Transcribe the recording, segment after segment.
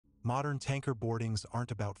Modern tanker boardings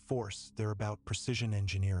aren't about force, they're about precision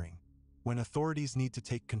engineering. When authorities need to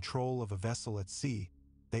take control of a vessel at sea,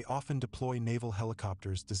 they often deploy naval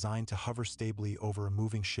helicopters designed to hover stably over a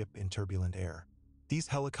moving ship in turbulent air. These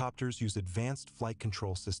helicopters use advanced flight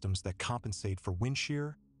control systems that compensate for wind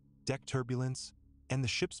shear, deck turbulence, and the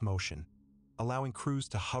ship's motion, allowing crews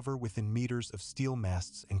to hover within meters of steel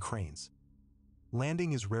masts and cranes.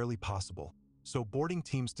 Landing is rarely possible, so boarding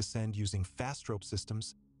teams descend using fast rope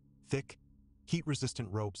systems, thick, heat-resistant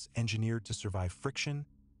ropes engineered to survive friction,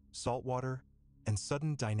 saltwater, and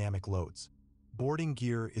sudden dynamic loads. Boarding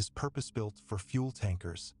gear is purpose-built for fuel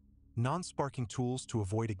tankers, non-sparking tools to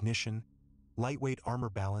avoid ignition, lightweight armor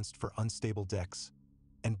balanced for unstable decks,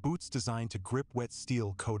 and boots designed to grip wet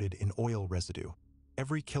steel coated in oil residue.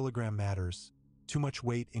 Every kilogram matters. Too much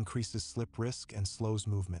weight increases slip risk and slows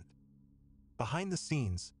movement. Behind the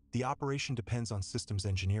scenes, the operation depends on systems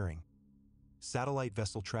engineering. Satellite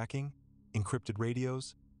vessel tracking, encrypted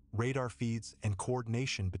radios, radar feeds, and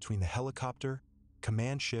coordination between the helicopter,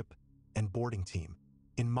 command ship, and boarding team.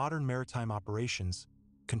 In modern maritime operations,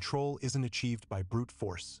 control isn't achieved by brute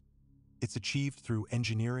force. It's achieved through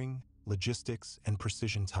engineering, logistics, and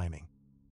precision timing.